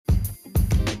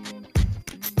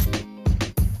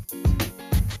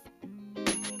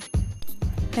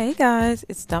Hey guys,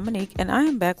 it's Dominique, and I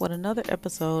am back with another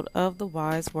episode of the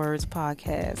Wise Words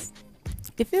Podcast.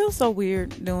 It feels so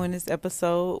weird doing this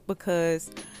episode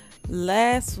because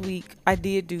last week I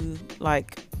did do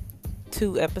like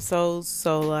two episodes.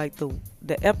 So like the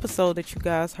episode that you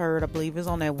guys heard, I believe, is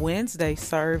on that Wednesday,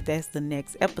 served as the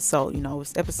next episode.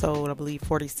 It's episode, I believe,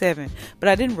 47. But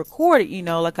I didn't record it,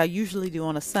 like I usually do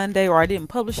on a Sunday, or I didn't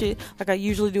publish it like I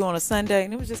usually do on a Sunday,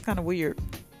 and it was just kind of weird.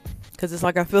 Because it's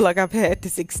like I feel like I've had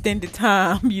this extended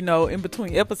time, in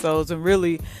between episodes, and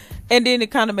then it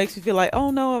kind of makes me feel like,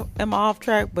 oh no, am I off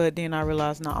track? But then I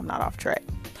realize, no, I'm not off track.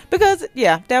 Because,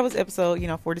 that was episode,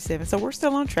 47. So we're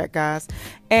still on track, guys.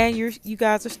 And you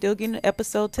guys are still getting an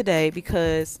episode today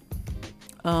because,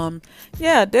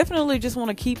 definitely just want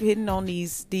to keep hitting on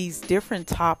these different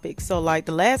topics. So like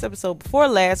the last episode, before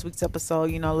last week's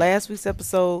episode, last week's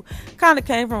episode kind of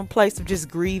came from a place of just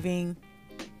grieving,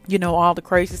 all the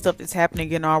crazy stuff that's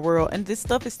happening in our world. And this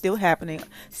stuff is still happening,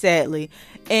 sadly.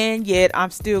 And yet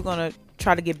I'm still going to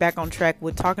try to get back on track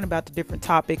with talking about the different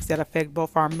topics that affect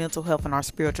both our mental health and our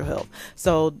spiritual health.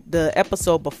 So the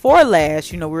episode before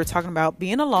last, we were talking about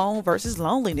being alone versus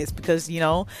loneliness, because,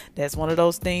 that's one of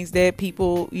those things that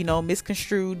people,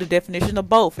 misconstrue the definition of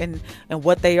both and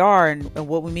what they are and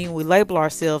what we mean when we label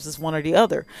ourselves as one or the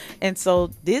other. And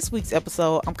so this week's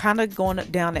episode, I'm kind of going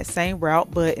down that same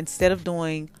route, but instead of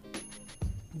doing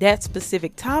that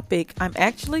specific topic, I'm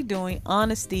actually doing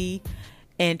honesty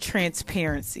and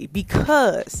transparency,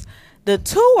 because the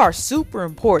two are super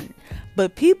important,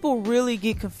 but people really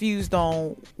get confused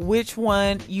on which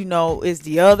one, is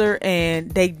the other,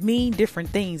 and they mean different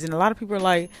things. And a lot of people are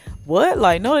like, what?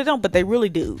 Like, no, they don't, but they really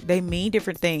do. They mean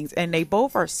different things, and they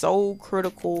both are so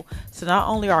critical to not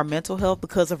only our mental health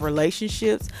because of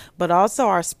relationships, but also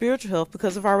our spiritual health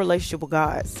because of our relationship with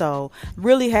God. So I'm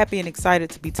really happy and excited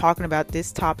to be talking about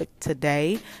this topic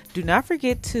today. Do not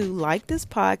forget to like this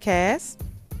podcast.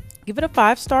 Give it a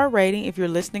 5-star rating if you're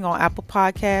listening on Apple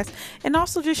Podcasts, and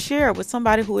also just share it with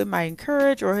somebody who it might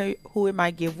encourage or who it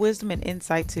might give wisdom and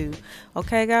insight to.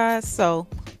 Okay, guys? So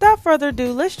without further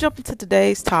ado, let's jump into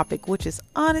today's topic, which is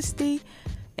honesty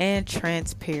and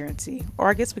transparency. Or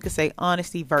I guess we could say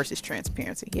honesty versus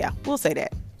transparency. Yeah, we'll say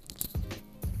that.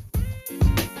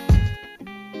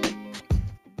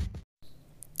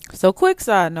 So quick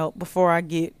side note before I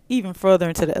get even further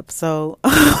into the episode.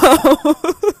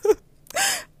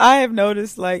 I have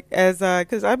noticed,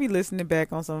 because I be listening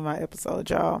back on some of my episodes,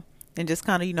 y'all, and just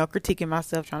kind of, critiquing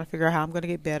myself, trying to figure out how I'm going to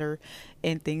get better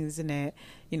and things and that,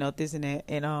 this and that.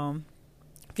 And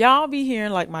if y'all be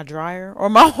hearing like my dryer or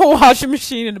my washing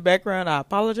machine in the background, I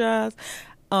apologize.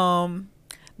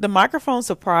 The microphone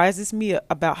surprises me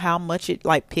about how much it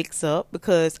picks up,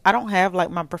 because I don't have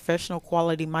my professional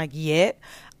quality mic yet.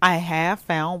 I have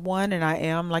found one, and I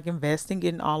am investing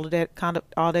in all that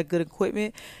good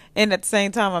equipment. And at the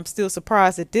same time, I'm still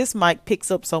surprised that this mic picks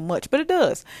up so much, but it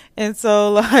does. And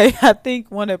so I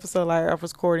think one episode I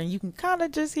was recording, you can kind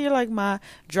of just hear my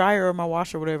dryer or my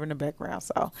washer or whatever in the background.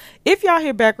 So if y'all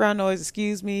hear background noise,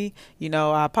 excuse me,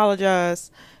 I apologize.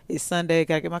 It's Sunday,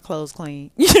 gotta get my clothes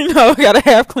clean. Gotta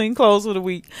have clean clothes for the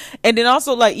week. And then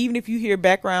also even if you hear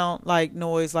background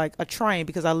noise, like a train,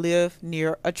 because I live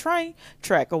near a train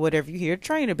track or whatever, you hear a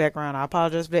train in the background, I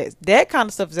apologize for that. That kind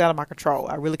of stuff is out of my control.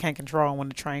 I really can't control when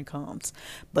the train comes.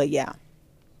 But yeah,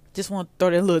 just want to throw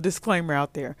that little disclaimer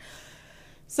out there.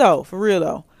 So for real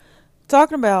though,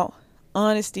 talking about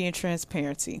honesty and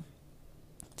transparency.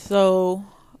 So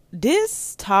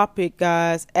this topic,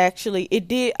 guys, actually,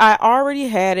 I already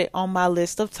had it on my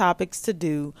list of topics to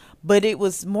do, but it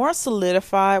was more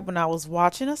solidified when I was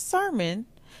watching a sermon.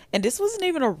 And this wasn't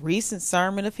even a recent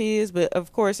sermon of his, but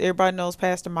of course, everybody knows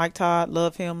Pastor Mike Todd.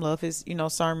 Love him, love his,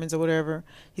 sermons or whatever.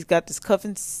 He's got this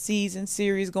cuffing season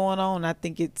series going on. I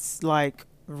think it's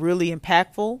really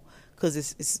impactful because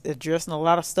it's addressing a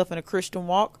lot of stuff in a Christian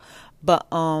walk. But,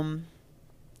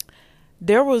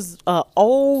 there was an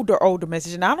older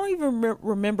message, and I don't even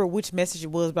remember which message it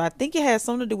was, but I think it had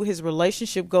something to do with his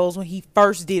relationship goals when he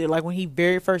first did it, when he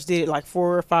very first did it,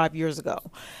 4 or 5 years ago.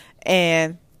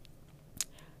 And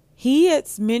he had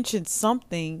mentioned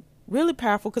something really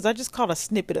powerful, because I just caught a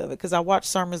snippet of it, because I watch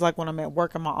sermons when I'm at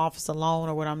work in my office alone,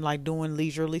 or when I'm doing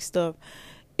leisurely stuff.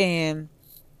 And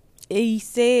he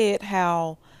said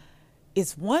how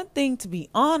it's one thing to be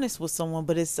honest with someone,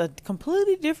 but it's a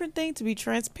completely different thing to be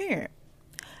transparent.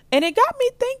 And it got me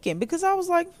thinking, because I was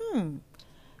like,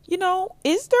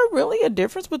 is there really a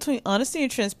difference between honesty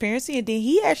and transparency? And then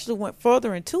he actually went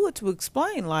further into it to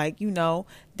explain,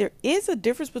 there is a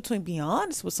difference between being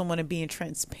honest with someone and being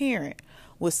transparent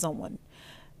with someone.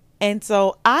 And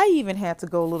so I even had to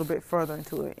go a little bit further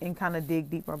into it and kind of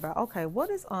dig deeper about, okay, what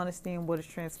is honesty and what is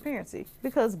transparency?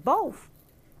 Because both,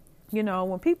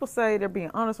 when people say they're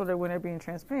being honest or when they're being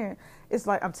transparent, it's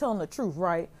like, I'm telling the truth,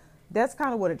 right? That's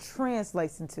kind of what it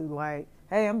translates into. Like,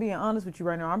 hey, I'm being honest with you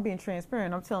right now. I'm being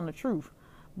transparent. I'm telling the truth.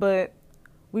 But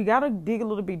we got to dig a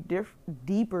little bit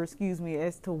deeper, as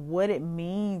to what it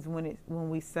means when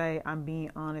we say I'm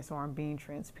being honest or I'm being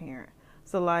transparent.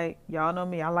 So, like, y'all know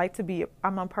me.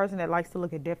 I'm a person that likes to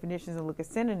look at definitions and look at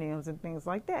synonyms and things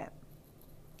like that.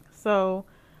 So,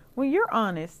 when you're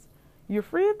honest, you're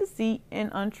free of deceit and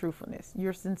untruthfulness.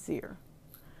 You're sincere.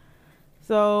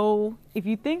 So, if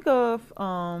you think of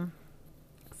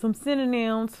some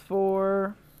synonyms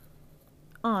for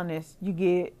honest, you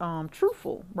get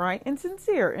truthful, right? And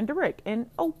sincere and direct and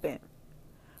open.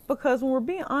 Because when we're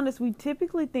being honest, we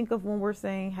typically think of when we're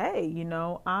saying, hey,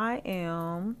 I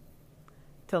am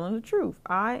telling the truth.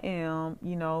 I am,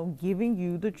 giving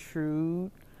you the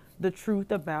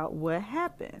truth about what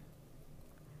happened.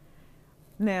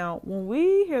 Now, when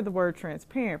we hear the word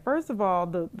transparent, first of all,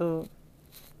 the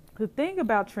thing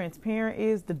about transparent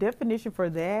is the definition for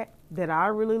that I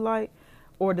really like,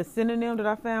 or the synonym that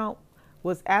I found,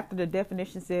 was after the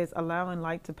definition says allowing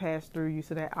light to pass through you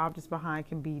so that objects behind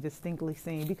can be distinctly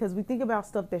seen. Because we think about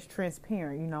stuff that's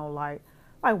transparent, like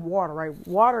water, right?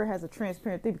 Water has a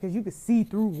transparent thing because you can see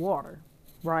through water,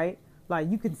 right?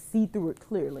 Like you can see through it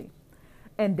clearly.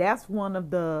 And that's one of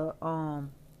the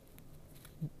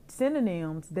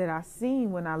synonyms that I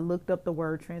seen when I looked up the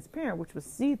word transparent, which was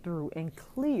see-through and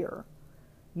clear,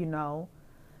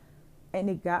 And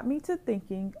it got me to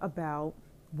thinking about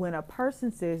when a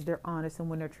person says they're honest and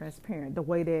when they're transparent, the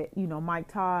way that, Mike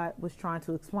Todd was trying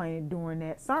to explain it during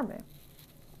that sermon.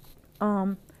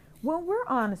 When we're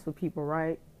honest with people,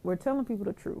 right, we're telling people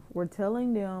the truth. We're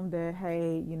telling them that,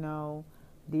 hey,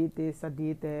 did this, I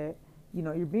did that.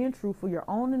 You're being truthful. You're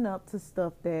owning up to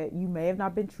stuff that you may have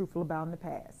not been truthful about in the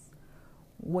past.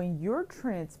 When you're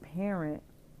transparent,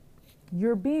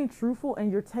 you're being truthful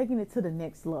and you're taking it to the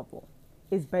next level.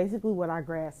 Is basically what I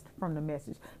grasped from the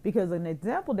message. Because an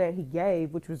example that he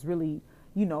gave, which was really,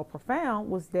 profound,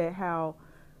 was that how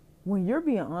when you're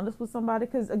being honest with somebody,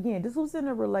 because again, this was in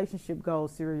a relationship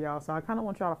goals series, y'all, so I kind of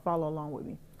want y'all to follow along with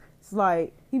me. It's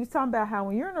like he was talking about how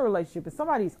when you're in a relationship and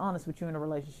somebody's honest with you in a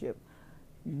relationship,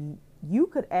 you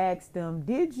could ask them,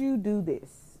 did you do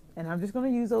this? And I'm just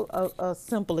going to use a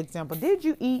simple example. Did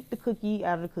you eat the cookie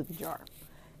out of the cookie jar?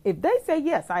 If they say,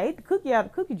 yes, I ate the cookie out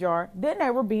of the cookie jar, then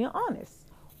they were being honest,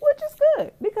 which is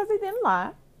good because they didn't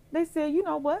lie. They said, you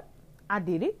know what? I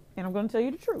did it, and I'm going to tell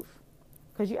you the truth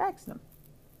because you asked them.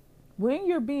 When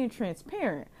you're being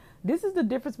transparent, this is the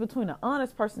difference between an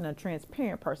honest person and a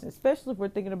transparent person, especially if we're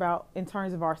thinking about in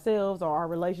terms of ourselves or our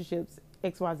relationships,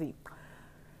 XYZ.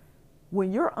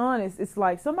 When you're honest, it's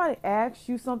like somebody asks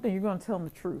you something, you're going to tell them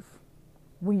the truth.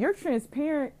 When you're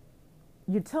transparent,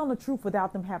 you're telling the truth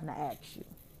without them having to ask you.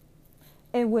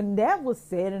 And when that was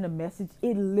said in a message,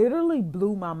 it literally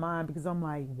blew my mind because I'm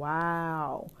like,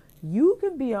 wow, you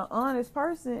can be an honest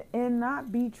person and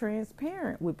not be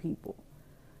transparent with people.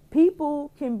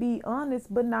 People can be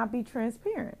honest but not be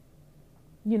transparent,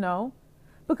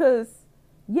 because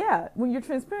yeah, when you're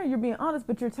transparent, you're being honest,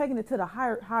 but you're taking it to the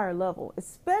higher level,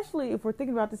 especially if we're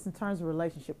thinking about this in terms of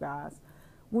relationship, guys.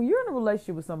 When you're in a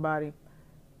relationship with somebody,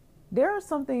 there are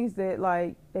some things that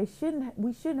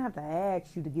we shouldn't have to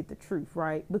ask you to get the truth,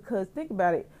 right? Because think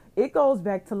about it. It goes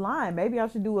back to lying. Maybe I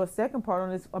should do a second part on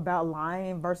this about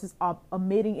lying versus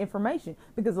omitting information,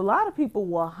 because a lot of people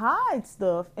will hide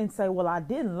stuff and say, well, I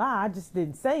didn't lie. I just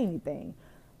didn't say anything.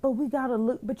 But you got to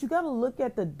look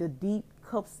at the deep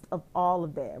cups of all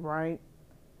of that, right?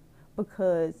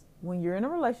 Because when you're in a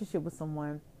relationship with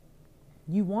someone,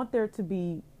 you want there to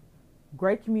be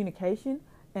great communication.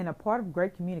 And a part of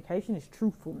great communication is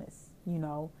truthfulness,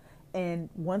 And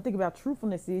one thing about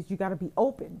truthfulness is you got to be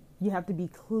open. You have to be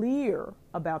clear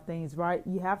about things, right?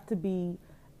 You have to be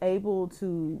able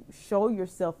to show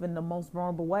yourself in the most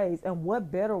vulnerable ways. And what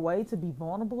better way to be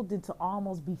vulnerable than to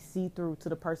almost be see-through to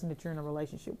the person that you're in a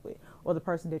relationship with or the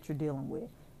person that you're dealing with,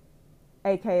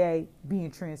 AKA being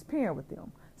transparent with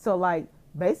them. So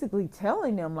basically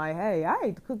telling them hey, I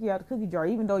ate the cookie out of the cookie jar,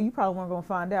 even though you probably weren't going to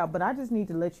find out, but I just need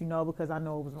to let you know because I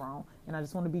know it was wrong. And I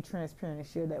just want to be transparent and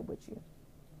share that with you.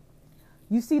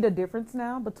 You see the difference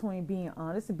now between being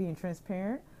honest and being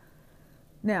transparent?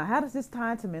 Now, how does this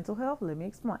tie into mental health? Let me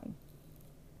explain.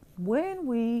 When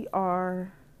we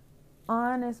are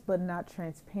honest but not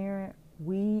transparent,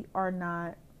 we are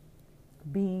not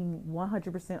being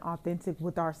 100% authentic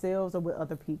with ourselves or with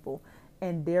other people.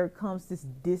 And there comes this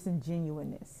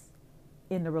disingenuousness.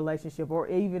 in the relationship, or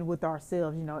even with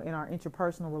ourselves, in our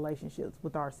interpersonal relationships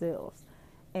with ourselves.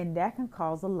 And that can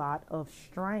cause a lot of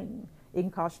strain. It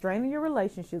can cause strain in your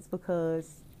relationships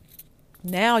because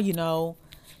now,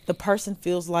 the person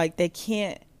feels like they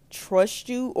can't trust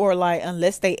you, or like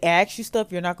unless they ask you stuff,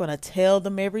 you're not going to tell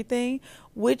them everything,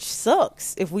 which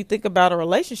sucks if we think about a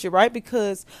relationship, right?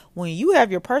 Because when you have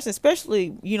your person,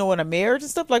 especially, in a marriage and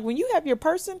stuff, like when you have your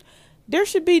person, there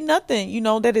should be nothing,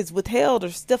 that is withheld or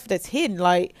stuff that's hidden.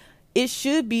 Like it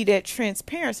should be that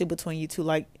transparency between you two.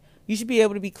 Like you should be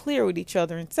able to be clear with each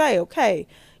other and say, okay,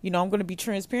 I'm going to be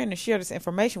transparent and share this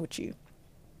information with you.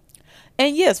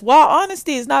 And yes, while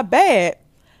honesty is not bad,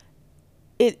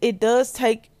 it does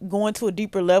take going to a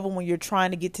deeper level when you're trying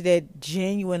to get to that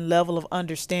genuine level of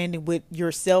understanding with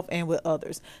yourself and with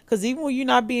others. Because even when you're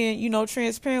not being,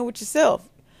 transparent with yourself,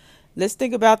 let's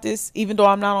think about this, even though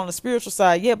I'm not on the spiritual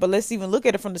side yet, but let's even look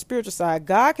at it from the spiritual side.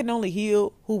 God can only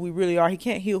heal who we really are. He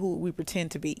can't heal who we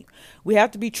pretend to be. We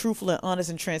have to be truthful and honest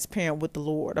and transparent with the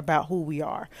Lord about who we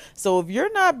are. So if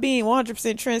you're not being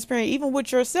 100% transparent, even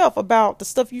with yourself about the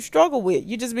stuff you struggle with,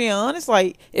 you're just being honest,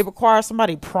 like it requires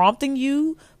somebody prompting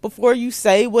you before you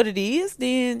say what it is,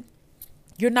 then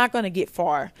you're not going to get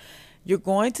far. You're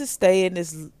going to stay in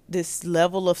this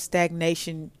level of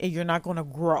stagnation, and you're not going to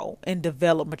grow and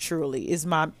develop maturely, is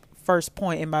my first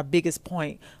point and my biggest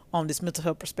point on this mental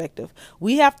health perspective.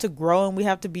 We have to grow, and we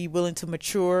have to be willing to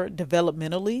mature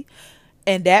developmentally.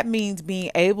 And that means being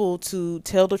able to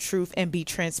tell the truth and be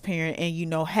transparent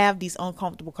and, have these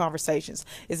uncomfortable conversations.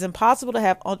 It's impossible to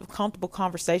have uncomfortable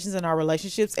conversations in our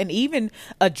relationships and even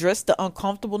address the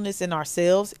uncomfortableness in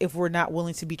ourselves if we're not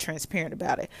willing to be transparent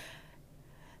about it.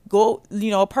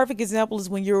 A perfect example is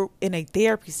when you're in a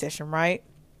therapy session, right?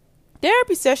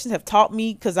 Therapy sessions have taught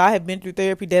me, because I have been through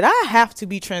therapy, that I have to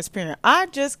be transparent. I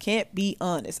just can't be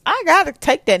honest. I got to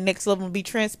take that next level and be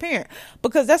transparent,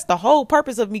 because that's the whole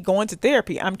purpose of me going to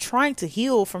therapy. I'm trying to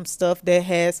heal from stuff that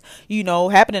has,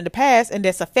 happened in the past and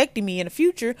that's affecting me in the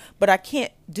future, but I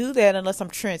can't do that unless I'm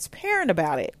transparent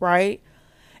about it, right?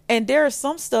 And there is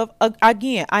some stuff,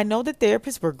 again, I know that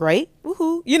therapists were great.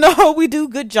 Woohoo. We do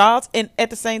good jobs. And at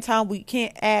the same time, we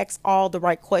can't ask all the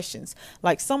right questions.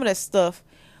 Like some of that stuff,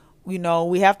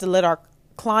 we have to let our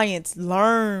clients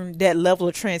learn that level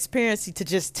of transparency to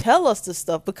just tell us the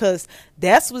stuff, because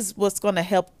that's what's going to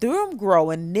help them grow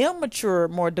and them mature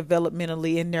more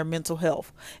developmentally in their mental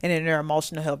health and in their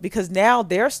emotional health, because now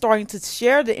they're starting to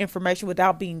share the information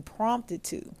without being prompted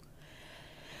to.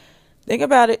 Think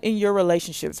about it in your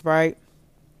relationships, right?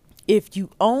 If you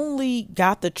only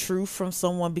got the truth from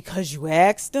someone because you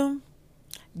asked them,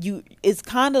 it's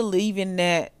kind of leaving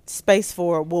that space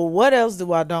for, well, what else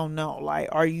do I don't know? Like,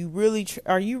 are you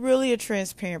really a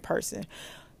transparent person?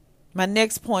 My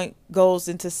next point goes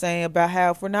into saying about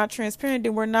how if we're not transparent,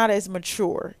 then we're not as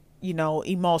mature,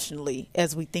 emotionally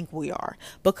as we think we are.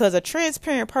 Because a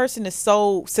transparent person is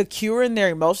so secure in their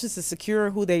emotions and secure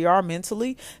in who they are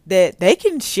mentally that they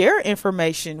can share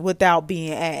information without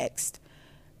being asked,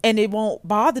 and it won't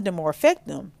bother them or affect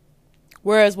them.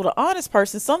 Whereas with an honest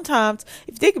person, sometimes,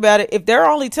 if you think about it, if they're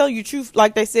only telling you truth,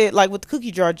 like they said, like with the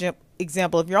cookie jar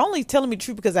example, if you're only telling me the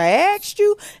truth because I asked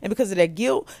you and because of that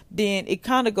guilt, then it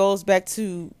kind of goes back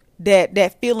to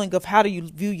that feeling of how do you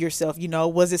view yourself?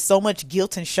 Was it so much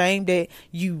guilt and shame that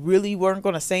you really weren't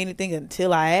going to say anything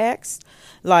until I asked?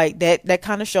 Like that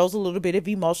kind of shows a little bit of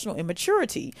emotional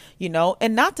immaturity,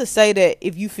 and not to say that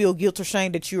if you feel guilt or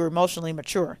shame that you're emotionally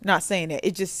mature, not saying that.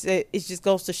 It just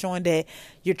goes to showing that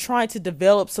you're trying to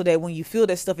develop so that when you feel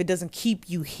that stuff, it doesn't keep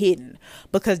you hidden,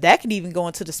 because that can even go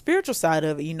into the spiritual side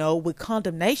of it, with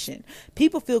condemnation.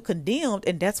 People feel condemned,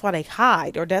 and that's why they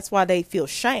hide, or that's why they feel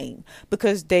shame,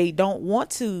 because they don't want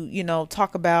to,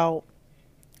 talk about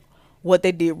what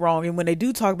they did wrong. And when they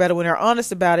do talk about it, when they're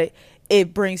honest about it,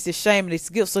 it brings this shame and this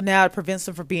guilt. So now it prevents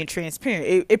them from being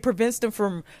transparent. It prevents them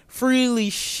from freely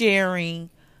sharing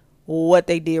what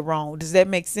they did wrong. Does that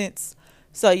make sense?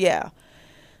 So yeah,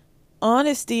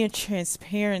 honesty and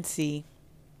transparency,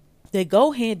 they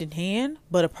go hand in hand,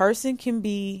 but a person can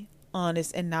be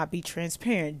honest and not be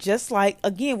transparent. Just like,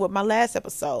 again, with my last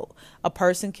episode, a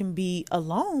person can be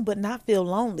alone but not feel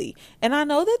lonely. And I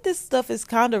know that this stuff is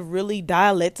kind of really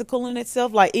dialectical in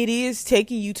itself. Like, it is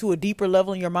taking you to a deeper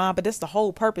level in your mind, but that's the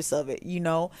whole purpose of it.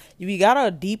 We gotta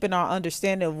deepen our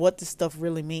understanding of what this stuff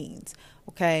really means.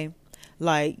 Okay,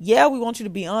 like, yeah, we want you to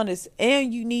be honest,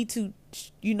 and you need to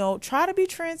try to be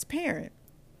transparent,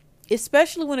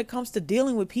 especially when it comes to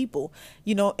dealing with people,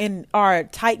 in our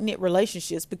tight-knit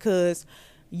relationships, because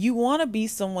you want to be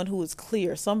someone who is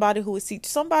clear, somebody who is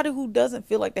somebody who doesn't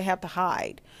feel like they have to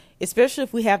hide. especially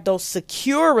if we have those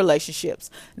secure relationships.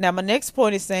 Now, my next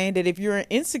point is saying that if you're in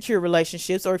insecure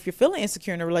relationships, or if you're feeling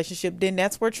insecure in a relationship, then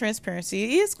that's where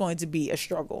transparency is going to be a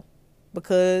struggle,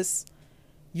 because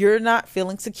you're not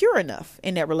feeling secure enough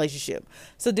in that relationship.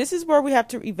 So this is where we have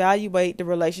to evaluate the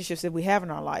relationships that we have in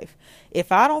our life.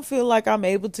 If I don't feel like I'm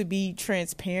able to be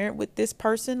transparent with this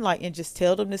person, like, and just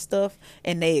tell them this stuff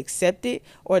and they accept it,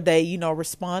 or they,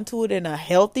 respond to it in a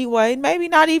healthy way, maybe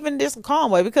not even just a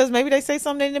calm way, because maybe they say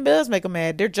something that does make them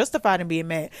mad. They're justified in being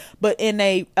mad, but in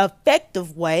a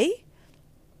effective way,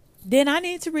 then I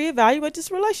need to reevaluate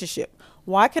this relationship.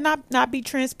 Why can I not be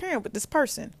transparent with this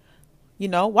person?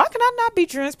 Why can I not be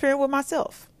transparent with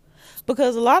myself?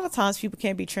 Because a lot of times people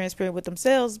can't be transparent with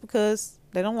themselves because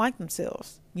they don't like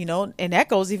themselves, and that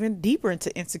goes even deeper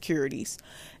into insecurities.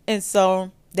 And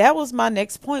so that was my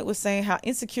next point, was saying how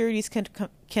insecurities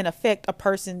can affect a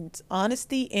person's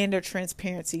honesty and their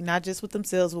transparency, not just with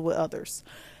themselves, but with others.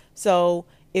 So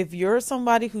if you're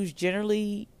somebody who's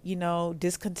generally,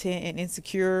 discontent and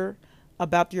insecure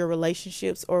about your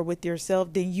relationships or with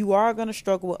yourself, then you are going to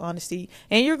struggle with honesty,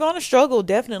 and you're going to struggle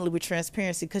definitely with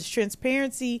transparency, because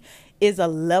transparency is a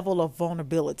level of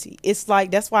vulnerability. It's like,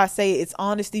 that's why I say it's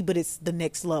honesty, but it's the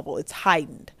next level. It's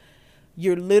heightened.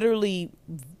 You're literally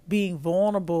being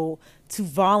vulnerable to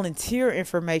volunteer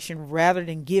information rather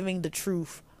than giving the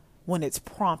truth when it's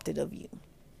prompted of you.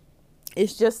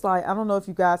 It's just like, I don't know if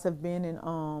you guys have been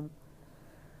in,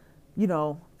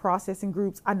 processing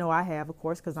groups. I know I have, of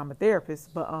course, because I'm a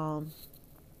therapist, but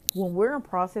when we're in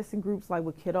processing groups, like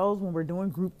with kiddos, when we're doing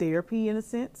group therapy, in a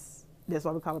sense, that's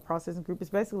why we call it processing group. It's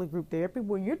basically group therapy.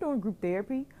 When you're doing group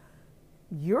therapy,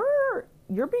 you're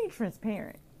being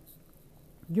transparent.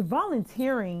 You're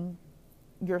volunteering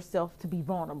yourself to be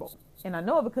vulnerable. And I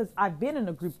know it because I've been in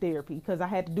a group therapy, because I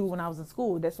had to do it when I was in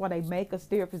school. That's why they make us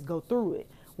therapists go through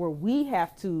it, where we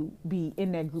have to be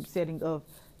in that group setting of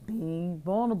being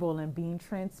vulnerable and being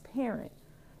transparent.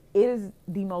 It is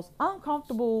the most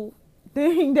uncomfortable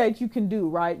thing that you can do,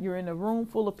 right? You're in a room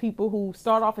full of people who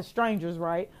start off as strangers,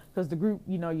 right? Because the group,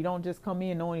 you don't just come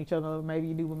in knowing each other. Maybe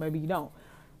you do, but maybe you don't.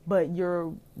 But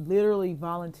you're literally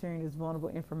volunteering this vulnerable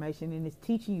information, and it's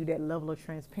teaching you that level of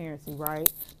transparency,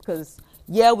 right? Because,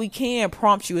 yeah, we can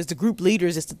prompt you as the group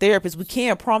leaders, as the therapists. We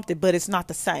can prompt it, but it's not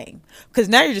the same. Because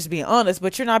now you're just being honest,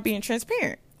 but you're not being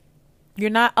transparent. You're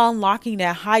not unlocking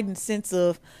that heightened sense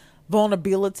of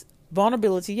vulnerability.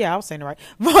 Yeah, I was saying it right.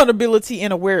 Vulnerability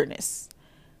and awareness.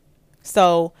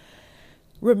 So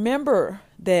remember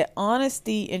that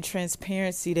honesty and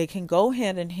transparency, they can go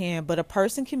hand in hand, but a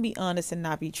person can be honest and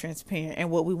not be transparent. And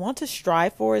what we want to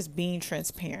strive for is being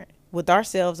transparent with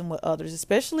ourselves and with others,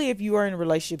 especially if you are in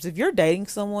relationships. If you're dating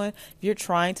someone, if you're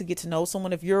trying to get to know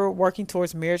someone, if you're working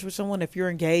towards marriage with someone, if you're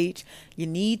engaged, you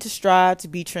need to strive to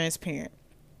be transparent.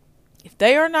 If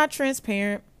they are not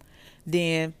transparent,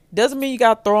 then doesn't mean you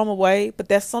got to throw them away, but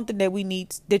that's something that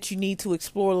you need to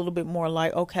explore a little bit more.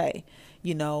 Like, okay,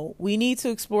 we need to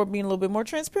explore being a little bit more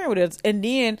transparent with us. And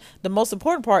then the most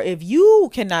important part, if you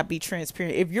cannot be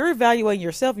transparent, if you're evaluating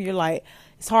yourself and you're like,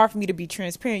 it's hard for me to be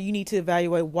transparent, you need to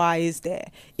evaluate, why is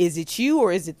that? Is it you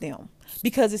or is it them?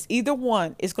 Because it's either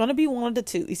one. It's going to be one of the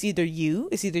two. It's either you,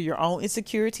 it's either your own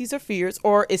insecurities or fears,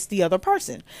 or it's the other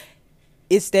person.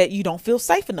 It's that you don't feel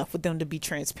safe enough with them to be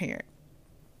transparent.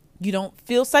 You don't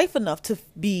feel safe enough to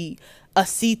be a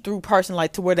see-through person,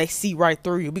 like to where they see right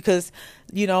through you. Because,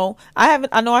 I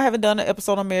haven't done an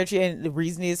episode on marriage yet, and the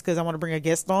reason is because I want to bring a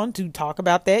guest on to talk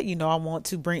about that. I want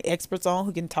to bring experts on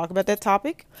who can talk about that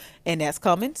topic, and that's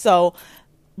coming. So,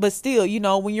 but still,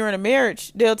 when you're in a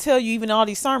marriage, they'll tell you, even all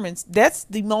these sermons, that's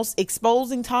the most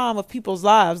exposing time of people's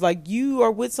lives. Like, you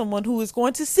are with someone who is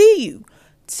going to see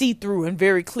through and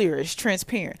very clear. It's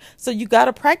transparent. So you got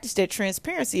to practice that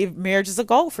transparency. If marriage is a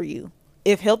goal for you,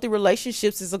 if healthy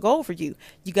relationships is a goal for you,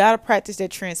 you got to practice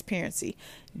that transparency,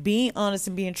 being honest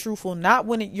and being truthful, not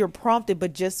when you're prompted,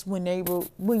 but just when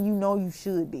you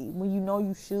should be, when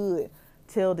you should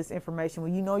tell this information,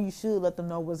 when you should let them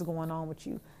know what's going on with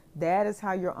you. That is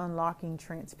how you're unlocking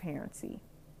transparency.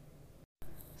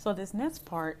 So this next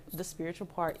part, the spiritual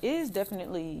part, is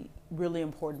definitely really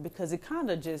important, because it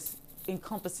kind of just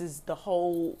encompasses the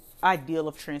whole ideal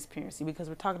of transparency, because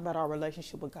we're talking about our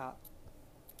relationship with God,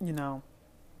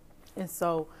 and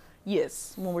so,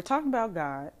 yes, when we're talking about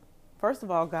God, first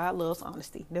of all, God loves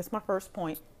honesty. That's my first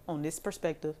point on this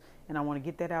perspective, and I want to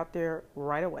get that out there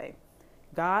right away.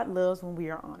 God loves when we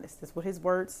are honest. That's what his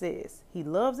word says. He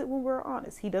loves it when we're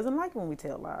honest. He doesn't like it when we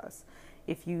tell lies.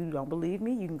 If you don't believe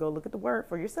me, you can go look at the word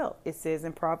for yourself. It says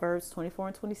in Proverbs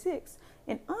 24:26,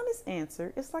 an honest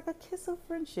answer is like a kiss of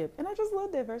friendship. And I just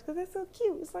love that verse because it's so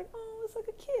cute. It's like, oh, it's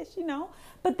like a kiss, you know.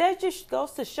 But that just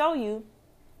goes to show you,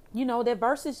 you know, that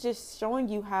verse is just showing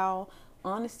you how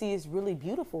honesty is really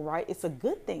beautiful, right? It's a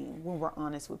good thing when we're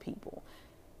honest with people.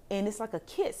 And it's like a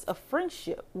kiss, a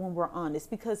friendship when we're honest,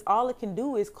 because all it can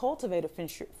do is cultivate a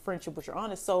friendship with your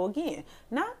honest. So again,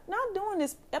 not doing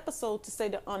this episode to say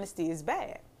that honesty is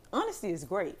bad. Honesty is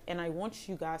great, and I want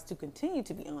you guys to continue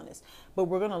to be honest. But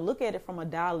we're going to look at it from a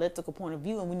dialectical point of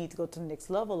view, and we need to go to the next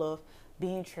level of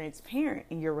being transparent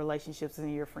in your relationships and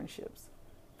in your friendships.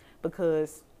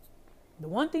 Because the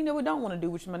one thing that we don't want to do,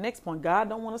 which is my next point, God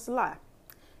don't want us to lie.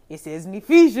 It says in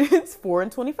Ephesians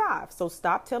 4:25, so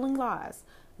stop telling lies.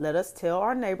 Let us tell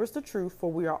our neighbors the truth,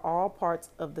 for we are all parts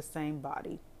of the same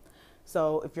body.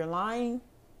 So if you're lying,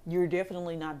 you're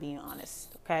definitely not being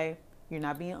honest, okay? You're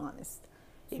not being honest.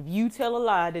 If you tell a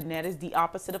lie, then that is the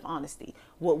opposite of honesty.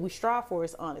 What we strive for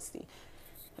is honesty.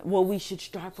 What we should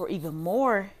strive for even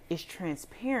more is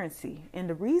transparency. And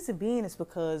the reason being is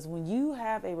because when you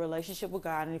have a relationship with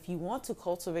God, and if you want to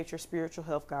cultivate your spiritual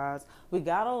health, guys, we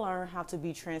got to learn how to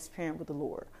be transparent with the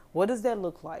Lord. What does that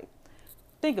look like?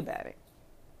 Think about it.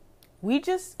 We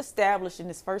just established in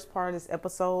this first part of this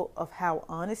episode of how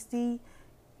honesty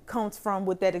comes from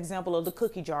with that example of the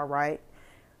cookie jar, right?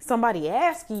 Somebody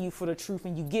asking you for the truth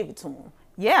and you give it to them.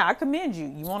 Yeah, I commend you.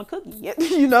 You want a cookie? Yeah,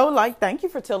 you know, like, thank you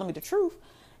for telling me the truth.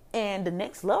 And the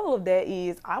next level of that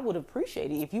is I would appreciate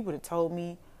it if you would have told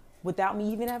me without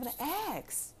me even having to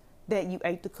ask that you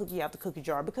ate the cookie out the cookie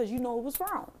jar because you know it was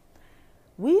wrong.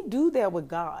 We do that with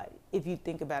God. If you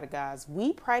think about it, guys,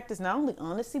 we practice not only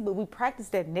honesty, but we practice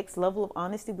that next level of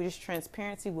honesty, which is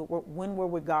transparency when we're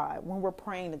with God, when we're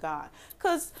praying to God.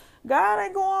 Because God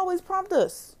ain't going to always prompt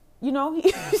us. You know,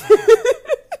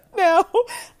 now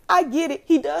I get it.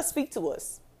 He does speak to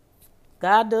us.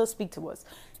 God does speak to us.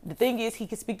 The thing is, he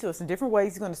can speak to us in different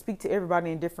ways. He's going to speak to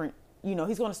everybody in different, you know,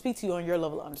 he's going to speak to you on your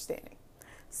level of understanding.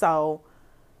 So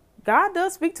God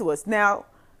does speak to us. Now,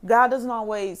 God doesn't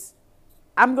always,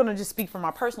 I'm going to just speak from my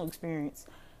personal experience.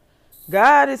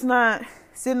 God is not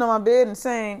sitting on my bed and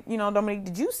saying, you know, Dominique,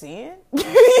 did you sin?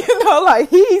 You know, like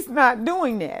he's not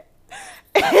doing that.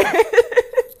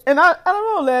 And I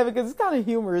don't know, laugh because it's kind of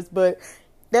humorous, but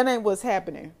that ain't what's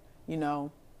happening. You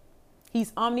know,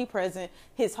 he's omnipresent.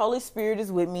 His Holy Spirit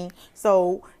is with me.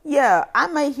 So yeah, I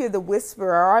may hear the whisper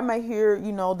or I may hear,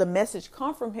 you know, the message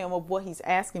come from him of what he's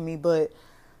asking me, but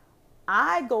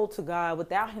I go to God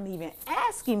without him even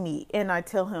asking me. And I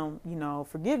tell him, you know,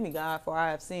 forgive me, God, for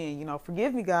I have sinned. You know,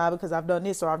 forgive me, God, because I've done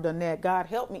this or I've done that. God,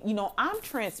 help me. You know, I'm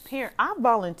transparent. I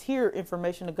volunteer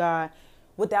information to God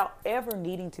without ever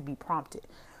needing to be prompted.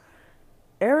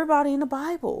 Everybody in the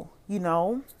Bible, you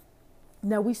know.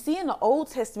 Now we see in the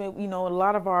Old Testament, you know, a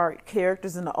lot of our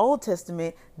characters in the Old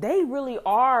Testament, they really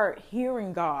are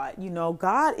hearing God. You know,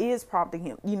 God is prompting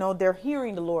him. You know, they're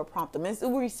hearing the Lord prompt them. And so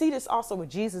we see this also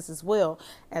with Jesus as well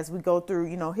as we go through,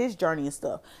 you know, his journey and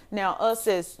stuff. Now, us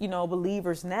as, you know,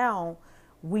 believers now,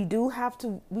 we got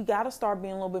to start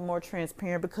being a little bit more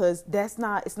transparent because it's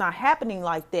not happening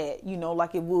like that, you know,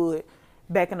 like it would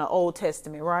back in the Old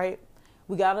Testament, right?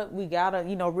 We gotta,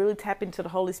 you know, really tap into the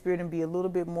Holy Spirit and be a little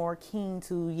bit more keen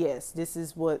to, yes, this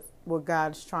is what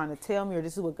God is trying to tell me, or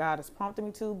this is what God is prompting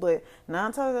me to. But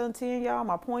 9 times out of 10, y'all,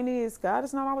 my point is God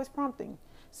is not always prompting.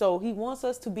 So he wants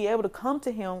us to be able to come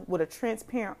to him with a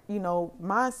transparent, you know,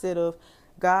 mindset of,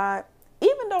 God,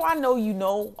 even though I know you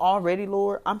know already,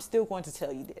 Lord, I'm still going to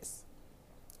tell you this.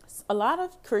 A lot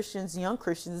of Christians, young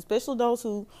Christians, especially those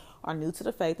who are new to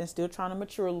the faith and still trying to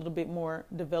mature a little bit more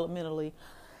developmentally,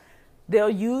 they'll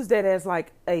use that as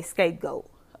like a scapegoat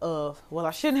of, well,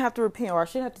 I shouldn't have to repent or I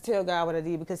shouldn't have to tell God what I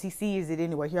did because he sees it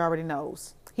anyway. He already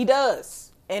knows. He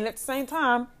does. And at the same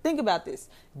time, think about this.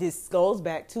 This goes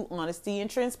back to honesty and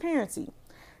transparency.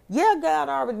 Yeah, God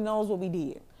already knows what we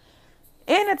did.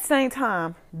 And at the same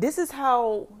time, this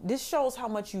shows how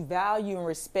much you value and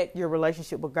respect your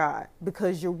relationship with God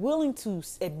because you're willing to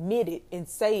admit it and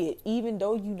say it, even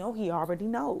though you know he already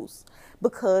knows,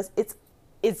 because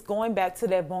it's going back to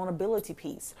that vulnerability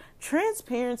piece.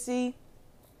 Transparency,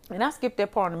 and I skipped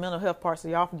that part in the mental health part, so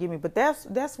y'all forgive me, but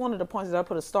that's one of the points that I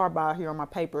put a star by here on my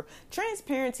paper.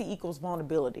 Transparency equals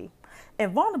vulnerability,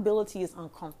 and vulnerability is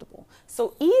uncomfortable.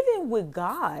 So even with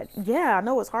God, yeah, I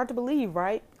know it's hard to believe,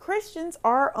 right? Christians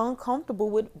are uncomfortable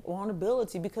with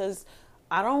vulnerability because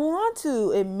I don't want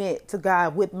to admit to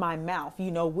God with my mouth,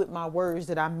 you know, with my words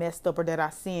that I messed up or that I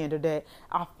sinned or that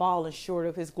I've fallen short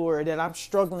of his glory, that I'm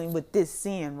struggling with this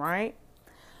sin, right?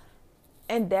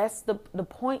 And that's the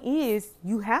point is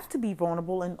you have to be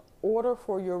vulnerable in order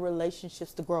for your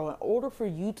relationships to grow. In order for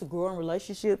you to grow in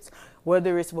relationships,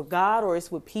 whether it's with God or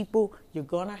it's with people, you're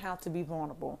going to have to be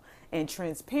vulnerable. And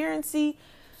transparency,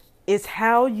 It's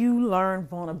how you learn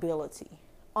vulnerability.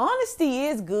 Honesty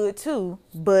is good too,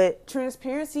 but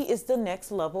transparency is the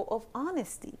next level of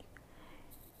honesty.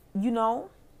 You know,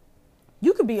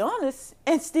 you could be honest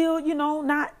and still,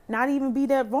 not even be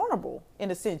that vulnerable in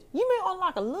a sense. You may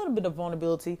unlock a little bit of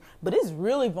vulnerability, but it's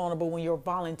really vulnerable when you're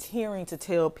volunteering to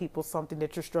tell people something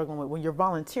that you're struggling with. When you're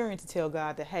volunteering to tell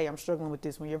God that, hey, I'm struggling with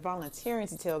this. When you're volunteering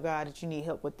to tell God that you need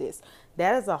help with this.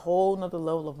 That is a whole nother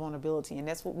level of vulnerability, and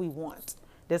that's what we want.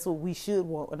 That's what we should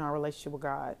want in our relationship with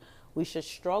God. We should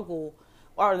struggle,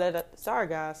 sorry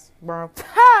guys, wrong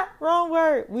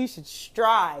word. We should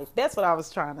strive. That's what I was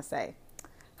trying to say.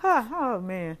 Oh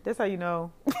man, that's how you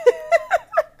know.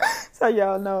 That's how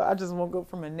y'all know I just woke up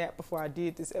from a nap before I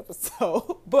did this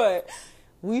episode. But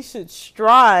we should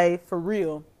strive for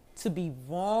real to be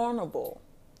vulnerable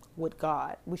with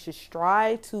God. We should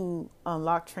strive to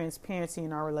unlock transparency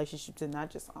in our relationships and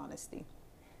not just honesty.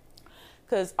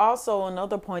 Because also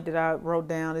another point that I wrote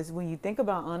down is when you think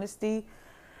about honesty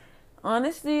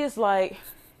is like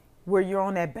where you're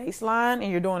on that baseline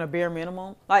and you're doing a bare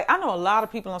minimum. Like, I know a lot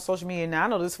of people on social media now, I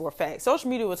know this for a fact. Social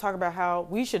media will talk about how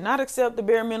we should not accept the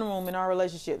bare minimum in our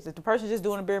relationships. If the person's just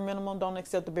doing a bare minimum, don't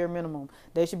accept the bare minimum.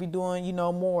 They should be doing,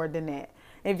 more than that.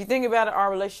 And if you think about it, our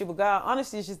relationship with God,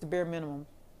 honesty is just the bare minimum.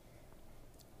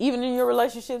 Even in your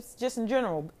relationships, just in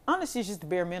general, honesty is just the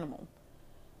bare minimum.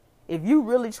 If you're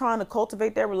really trying to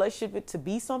cultivate that relationship to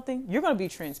be something, you're going to be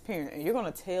transparent and you're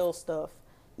going to tell stuff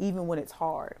even when it's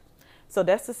hard. So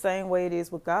that's the same way it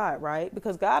is with God, right?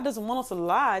 Because God doesn't want us to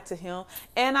lie to him.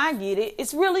 And I get it.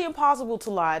 It's really impossible to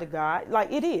lie to God.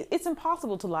 Like, it is. It's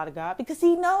impossible to lie to God because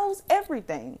he knows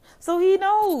everything. So he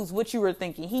knows what you were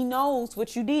thinking. He knows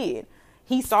what you did.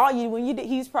 He saw you when you did.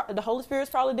 The Holy Spirit's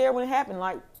probably there when it happened.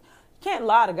 Like, you can't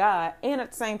lie to God. And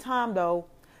at the same time, though,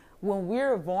 when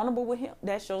we're vulnerable with him,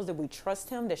 that shows that we trust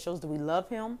him. That shows that we love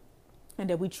him. And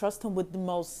that we trust him with the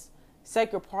most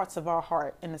sacred parts of our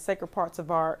heart and the sacred parts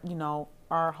of our,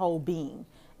 our whole being.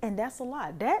 And that's a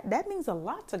lot. That means a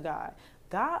lot to God.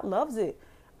 God loves it,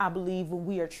 I believe, when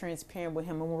we are transparent with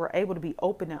him and when we're able to be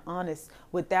open and honest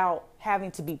without having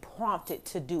to be prompted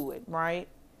to do it, right?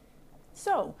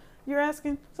 So you're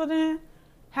asking, so then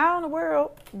how in the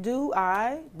world do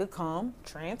I become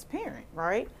transparent,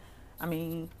 right? I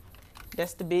mean,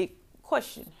 that's the big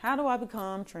question. How do I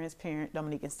become transparent,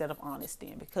 Dominique, instead of honest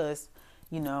then? Because,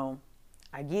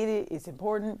 I get it. It's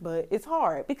important, but it's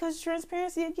hard because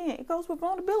transparency, again, it goes with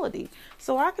vulnerability.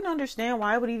 So I can understand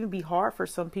why it would even be hard for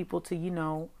some people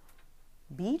to,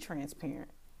 be transparent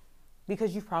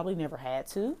because you've probably never had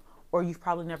to, or you've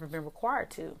probably never been required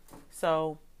to.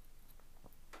 So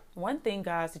one thing,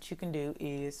 guys, that you can do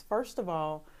is, first of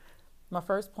all, my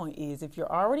first point is if you're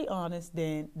already honest,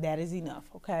 then that is enough.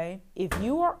 Okay. If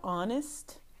you are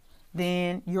honest,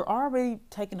 then you're already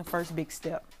taking the first big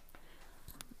step.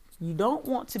 You don't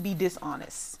want to be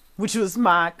dishonest, which was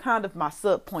my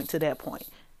sub point to that point.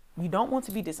 You don't want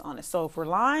to be dishonest. So if we're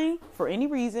lying for any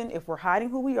reason, if we're hiding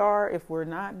who we are, if we're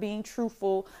not being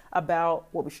truthful about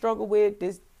what we struggle with,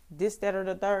 this, that, or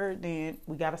the third, then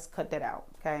we got to cut that out.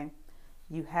 Okay.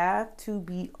 You have to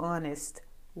be honest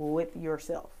with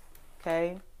yourself.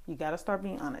 Okay. You got to start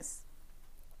being honest.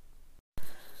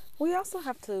 We also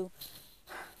have to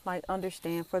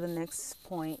understand for the next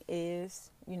point is,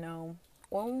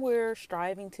 when we're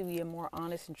striving to be a more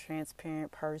honest and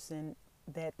transparent person,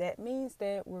 that means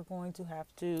that we're going to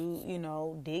have to,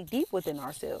 dig deep within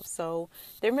ourselves. So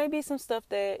there may be some stuff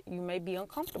that you may be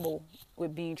uncomfortable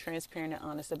with being transparent and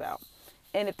honest about.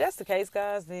 And if that's the case,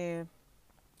 guys, then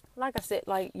like I said,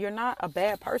 you're not a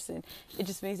bad person. It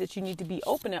just means that you need to be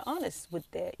open and honest with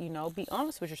that, be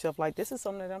honest with yourself. This is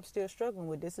something that I'm still struggling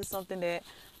with. This is something that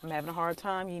I'm having a hard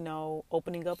time,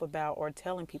 opening up about or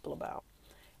telling people about.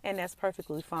 And that's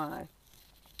perfectly fine.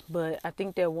 But I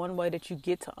think that one way that you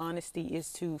get to honesty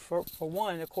is to, for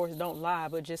one, of course, don't lie,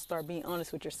 but just start being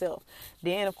honest with yourself.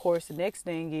 Then, of course, the next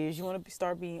thing is you want to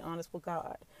start being honest with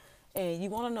God. And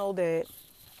you want to know that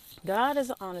God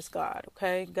is an honest God,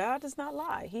 okay? God does not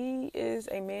lie. He is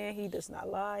a man. He does not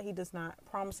lie. He does not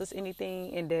promise us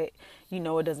anything and that,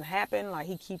 it doesn't happen.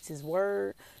 He keeps his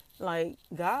word.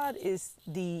 God is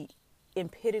the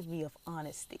epitome of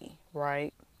honesty,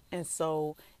 right? And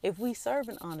so if we serve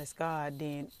an honest God,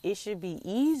 then it should be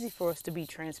easy for us to be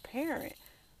transparent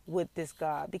with this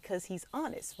God because he's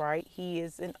honest, right? He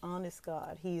is an honest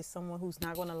God. He is someone who's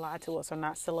not going to lie to us or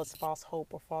not sell us false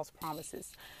hope or false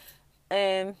promises.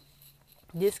 And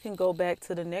this can go back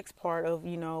to the next part of,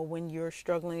 when you're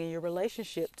struggling in your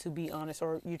relationship to be honest,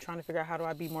 or you're trying to figure out how do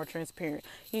I be more transparent.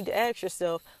 You need to ask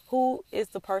yourself, who is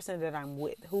the person that I'm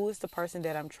with? Who is the person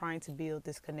that I'm trying to build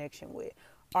this connection with?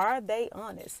 Are they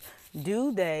honest?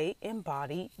 Do they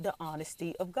embody the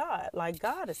honesty of God? Like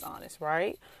God is honest,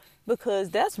 right? Because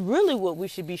that's really what we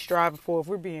should be striving for if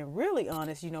we're being really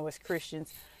honest, as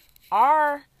Christians.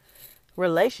 Our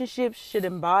relationships should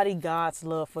embody God's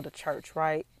love for the church,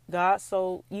 right? God,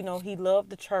 so, he loved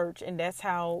the church, and that's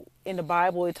how in the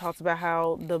Bible it talks about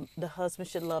how the husband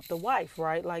should love the wife,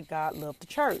 right? Like God loved the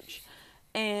church.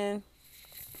 And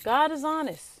God is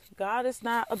honest. God is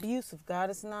not abusive. God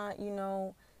is not,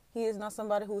 he is not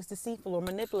somebody who is deceitful or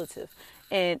manipulative.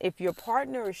 And if your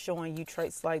partner is showing you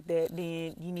traits like that,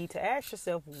 then you need to ask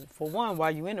yourself, for one, why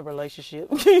you in a relationship?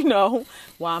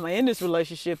 Why am I in this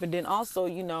relationship? And then also,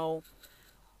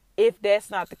 if that's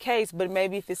not the case, but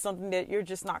maybe if it's something that you're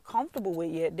just not comfortable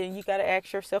with yet, then you got to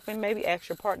ask yourself, and maybe ask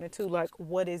your partner too, like,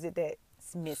 what is it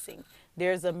that's missing?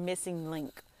 There's a missing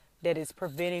link that is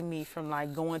preventing me from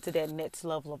like going to that next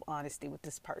level of honesty with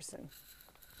this person.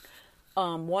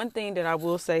 One thing that I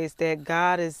will say is that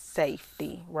God is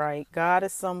safety, right? God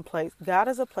is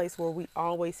a place where we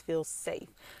always feel safe.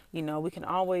 We can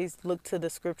always look to the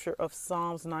scripture of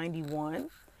Psalms 91,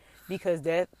 because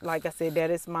that, like I said, that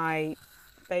is my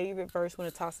favorite verse when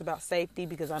it talks about safety,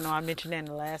 because I know I mentioned that in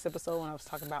the last episode when I was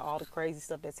talking about all the crazy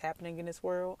stuff that's happening in this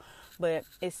world. But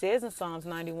it says in Psalms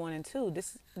 91:2,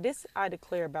 this I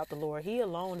declare about the Lord. He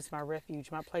alone is my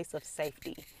refuge, my place of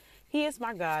safety. He is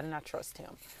my God, and I trust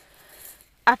him.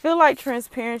 I feel like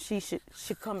transparency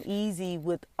should come easy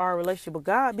with our relationship with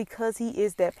God, because he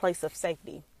is that place of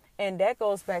safety. And that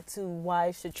goes back to why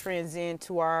it should transcend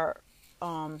to our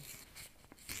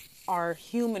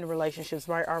human relationships,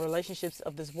 right? Our relationships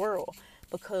of this world.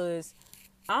 Because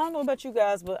I don't know about you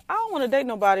guys, but I don't want to date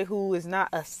nobody who is not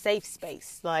a safe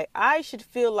space. Like, I should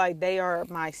feel like they are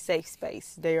my safe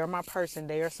space. They are my person.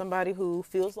 They are somebody who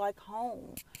feels like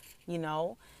home,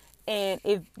 And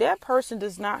if that person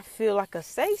does not feel like a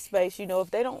safe space,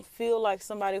 if they don't feel like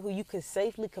somebody who you could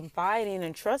safely confide in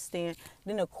and trust in,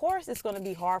 then of course it's going to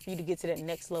be hard for you to get to that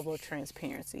next level of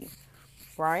transparency,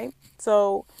 right?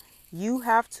 So you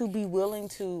have to be willing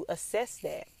to assess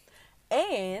that,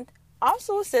 and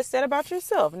also assess that about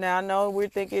yourself. Now, I know we're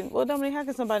thinking, well, Dominique, how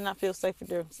can somebody not feel safe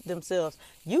for themselves?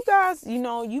 You guys,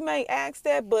 you may ask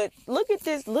that, but look at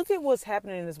this. Look at what's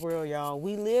happening in this world, y'all.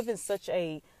 We live in such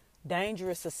a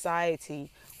dangerous society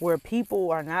where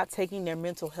people are not taking their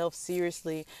mental health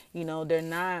seriously. They're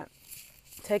not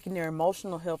taking their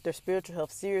emotional health, their spiritual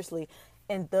health seriously,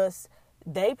 and thus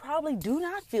they probably do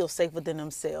not feel safe within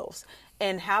themselves.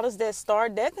 And how does that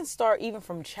start? That can start even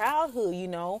from childhood,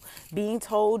 being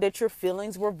told that your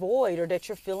feelings were void or that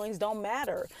your feelings don't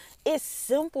matter. It's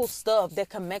simple stuff that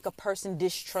can make a person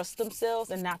distrust themselves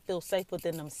and not feel safe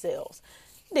within themselves.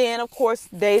 Then, of course,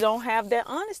 they don't have that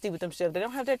honesty with themselves. They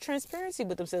don't have that transparency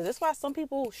with themselves. That's why some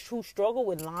people who struggle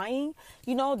with lying,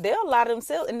 they'll lie to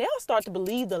themselves and they'll start to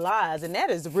believe the lies. And that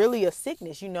is really a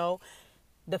sickness,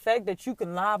 The fact that you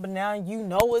can lie, but now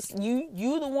it's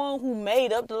you the one who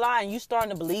made up the lie and you starting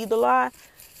to believe the lie.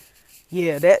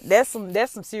 Yeah, that's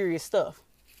some serious stuff.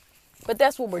 But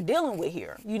that's what we're dealing with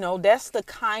here. That's the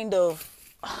kind of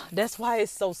that's why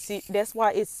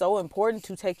it's so important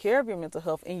to take care of your mental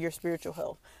health and your spiritual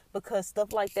health, because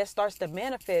stuff like that starts to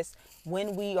manifest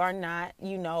when we are not,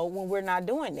 when we're not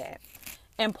doing that.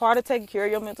 And part of taking care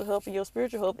of your mental health and your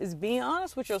spiritual health is being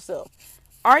honest with yourself.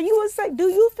 Do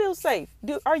you feel safe?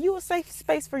 Are you a safe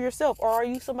space for yourself? Or are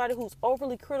you somebody who's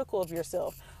overly critical of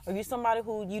yourself? Are you somebody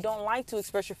who you don't like to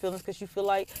express your feelings because you feel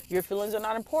like your feelings are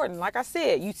not important? Like I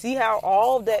said, you see how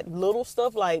all of that little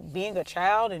stuff, like being a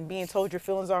child and being told your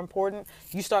feelings are important,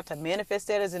 you start to manifest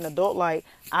that as an adult. Like,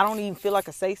 I don't even feel like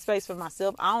a safe space for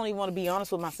myself. I don't even want to be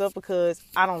honest with myself because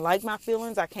I don't like my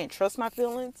feelings. I can't trust my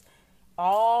feelings.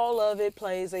 All of it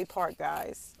plays a part,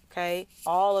 guys. Okay?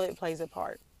 All of it plays a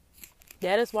part.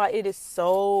 That is why it is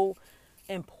so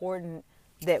important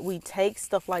that we take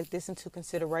stuff like this into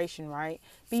consideration, right?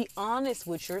 Be honest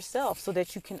with yourself so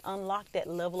that you can unlock that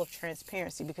level of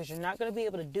transparency, because you're not going to be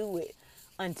able to do it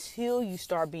until you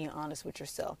start being honest with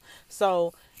yourself.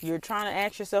 So you're trying to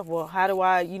ask yourself, well, how do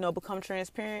I, become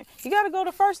transparent? You got to go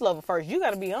to first level first. You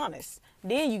got to be honest.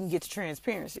 Then you can get to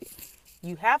transparency.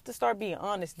 You have to start being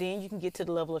honest. Then you can get to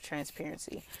the level of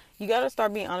transparency. You got to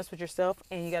start being honest with yourself,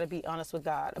 and you got to be honest with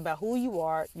God about who you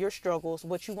are, your struggles,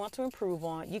 what you want to improve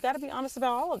on. You got to be honest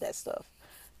about all of that stuff,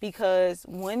 because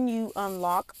when you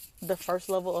unlock the first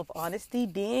level of honesty,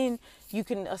 then you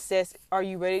can assess, are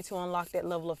you ready to unlock that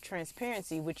level of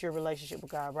transparency with your relationship with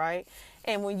God, right?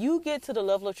 And when you get to the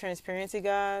level of transparency,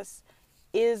 guys,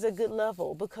 is a good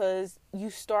level, because you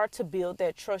start to build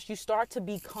that trust. You start to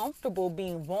be comfortable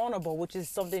being vulnerable, which is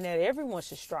something that everyone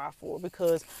should strive for,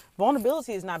 because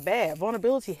vulnerability is not bad.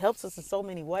 Vulnerability helps us in so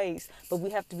many ways, but we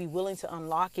have to be willing to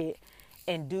unlock it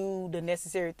and do the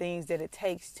necessary things that it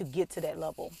takes to get to that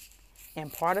level.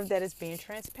 And part of that is being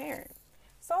transparent.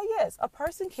 So yes, a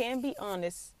person can be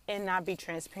honest and not be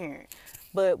transparent,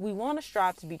 but we want to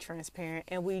strive to be transparent,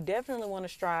 and we definitely want to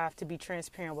strive to be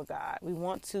transparent with God. We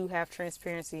want to have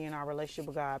transparency in our relationship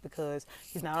with God, because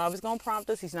he's not always going to prompt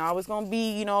us. He's not always going to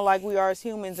be, like we are as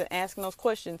humans and asking those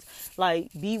questions. Like,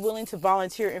 be willing to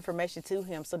volunteer information to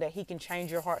him so that he can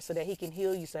change your heart, so that he can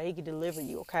heal you, so he can deliver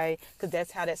you, okay? Because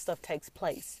that's how that stuff takes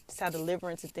place. It's how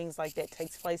deliverance and things like that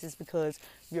takes place, is because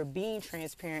you're being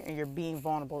transparent and you're being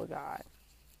vulnerable to God.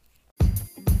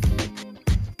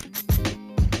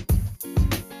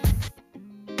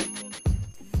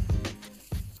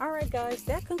 All right, guys,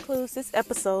 that concludes this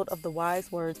episode of the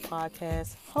Wise Words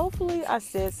Podcast. Hopefully I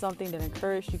said something that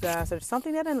encouraged you guys, or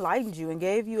something that enlightened you and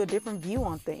gave you a different view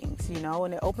on things,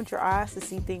 and it opened your eyes to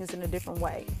see things in a different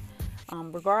way.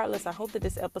 Regardless, I hope that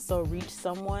this episode reached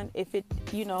someone. If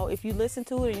you listen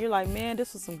to it and you're like, man,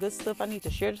 this was some good stuff, I need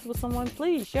to share this with someone,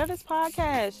 please share this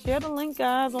podcast. Share the link,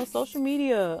 guys, on social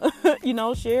media.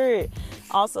 Share it.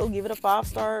 Also, give it a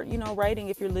 5-star, rating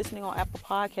if you're listening on Apple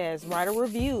Podcasts. Write a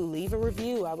review. Leave a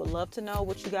review. I would love to know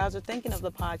what you guys are thinking of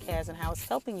the podcast and how it's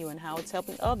helping you and how it's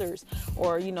helping others,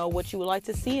 or, what you would like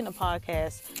to see in the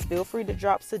podcast. Feel free to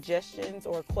drop suggestions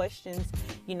or questions,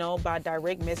 by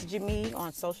direct messaging me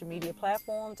on social media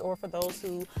platforms, or for those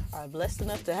who are blessed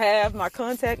enough to have my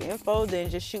contact info, then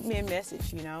just shoot me a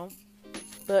message,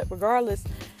 But regardless,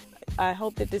 I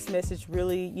hope that this message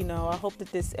really, I hope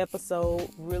that this episode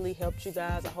really helped you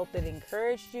guys. I hope that it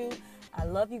encouraged you. I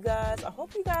love you guys. I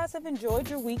hope you guys have enjoyed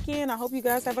your weekend. I hope you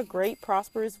guys have a great,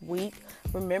 prosperous week.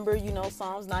 Remember,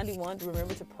 Psalms 91, to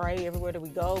remember to pray everywhere that we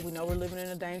go. We know we're living in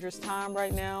a dangerous time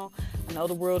right now. I know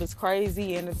the world is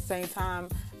crazy, and at the same time,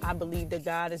 I believe that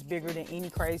God is bigger than any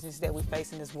craziness that we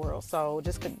face in this world. So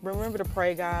just remember to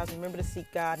pray, guys. Remember to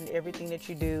seek God in everything that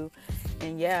you do.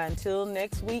 And yeah, until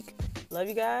next week, love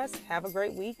you guys. Have a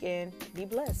great week and be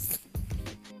blessed.